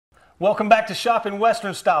Welcome back to Shopping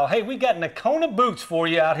Western Style. Hey, we got Nocona boots for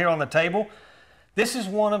you out here on the table. This is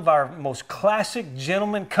one of our most classic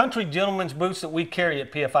country gentleman's boots that we carry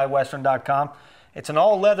at PFIWestern.com. It's an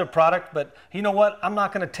all-leather product, but you know what? I'm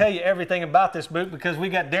not going to tell you everything about this boot because we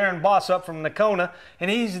got Darren Boss up from Nocona, and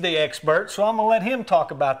he's the expert, so I'm going to let him talk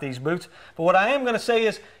about these boots. But what I am going to say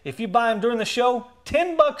is, if you buy them during the show,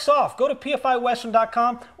 $10 off. Go to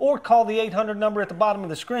PFIWestern.com or call the 800 number at the bottom of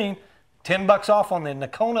the screen. $10 off on the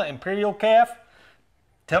Nocona Imperial Calf.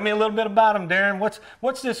 Tell me a little bit about them, Darren.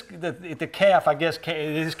 What's this, the calf, I guess,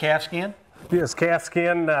 is calfskin? Yes,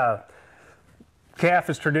 calfskin. Calf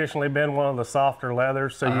has traditionally been one of the softer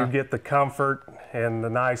leathers, so you get the comfort and the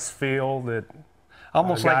nice feel that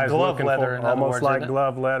almost like glove leather, in other words, almost like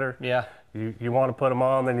glove leather. Yeah. You want to put them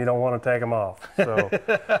on, then you don't want to take them off. So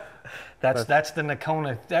that's the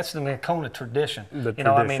Nocona tradition. The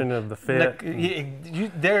tradition of the fit.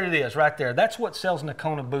 There it is, right there. That's what sells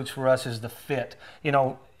Nocona boots for us, is the fit. You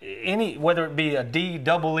know, whether it be a D,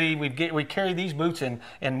 double E, we carry these boots in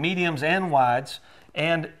mediums and wides,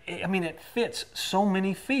 and I mean it fits so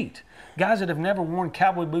many feet. Guys that have never worn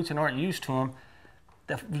cowboy boots and aren't used to them,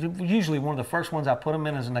 usually one of the first ones I put them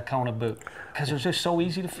in is a Nocona boot because they're just so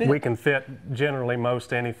easy to fit. We can fit generally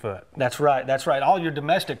most any foot. That's right, that's right. All your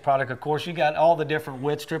domestic product, of course, you got all the different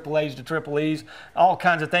widths, triple A's to triple E's, all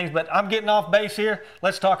kinds of things. But I'm getting off base here.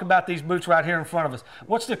 Let's talk about these boots right here in front of us.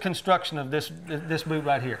 What's the construction of this boot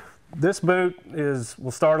right here? This boot is,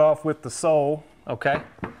 we'll start off with the sole. Okay.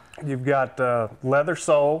 You've got leather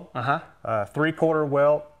sole, 3/4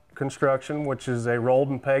 welt construction, which is a rolled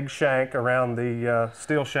and pegged shank around the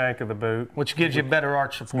steel shank of the boot. Which gives you better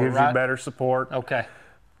arch support, gives you better support. Okay.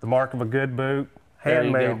 The mark of a good boot,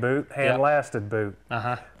 handmade boot, hand-lasted boot.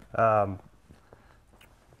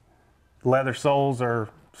 Leather soles are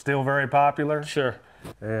still very popular. Sure.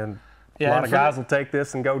 And a lot of guys will take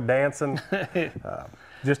this and go dancing.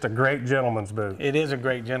 Just a great gentleman's boot. It is a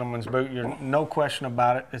great gentleman's boot. No question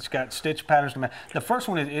about it. It's got stitch patterns to match. The first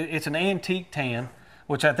one is it's an antique tan,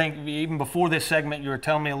 which I think even before this segment you were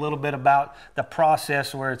telling me a little bit about the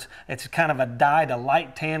process where it's kind of a dyed a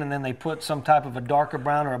light tan and then they put some type of a darker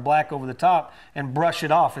brown or a black over the top and brush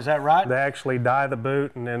it off. Is that right? They actually dye the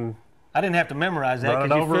boot and then I didn't have to memorize that.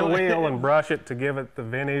 Run it over a wheel and brush it to give it the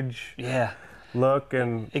vintage look,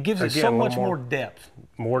 and it gives it so much more depth.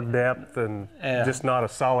 More depth and just not a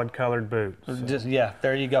solid colored boot. So. Just,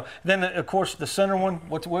 there you go. Then of course the center one,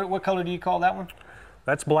 what color do you call that one?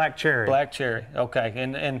 That's black cherry. Black cherry, okay.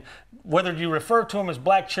 And whether you refer to them as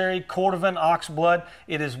black cherry, cordovan, oxblood,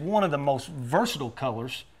 it is one of the most versatile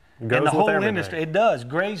colors in the whole industry. It does.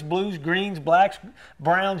 Grays, blues, greens, blacks,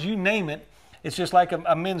 browns, you name it. It's just like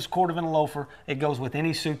a men's cordovan loafer. It goes with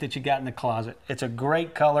any suit that you got in the closet. It's a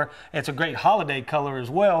great color. It's a great holiday color as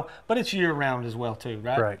well, but it's year-round as well too,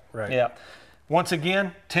 right? Right. Yeah. Once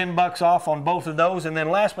again, $10 off on both of those. And then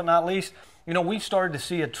last but not least, you know, we've started to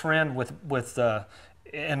see a trend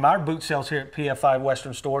in our boot sales here at PFI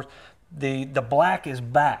Western stores. The black is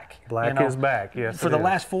back. Black is back, yes. For the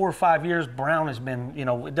last 4 or 5 years, brown has been, you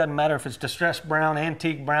know, it doesn't matter if it's distressed brown,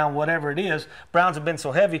 antique brown, whatever it is. Browns have been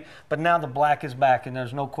so heavy, but now the black is back, and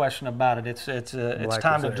there's no question about it. It's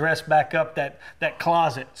time to dress back up that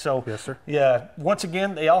closet. So yes, sir. Yeah. Once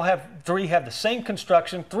again, they all have the same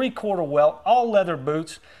construction, 3/4 welt, all leather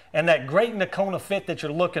boots, and that great Nocona fit that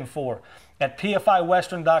you're looking for at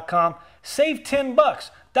PFIWestern.com. Save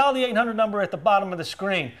 $10. Dial the 800 number at the bottom of the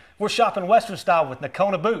screen. We're shopping Western style with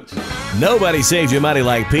Nocona boots. Nobody saves you money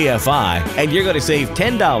like PFI, and you're going to save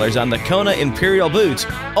 $10 on Nocona Imperial boots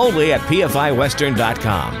only at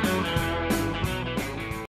PFIWestern.com.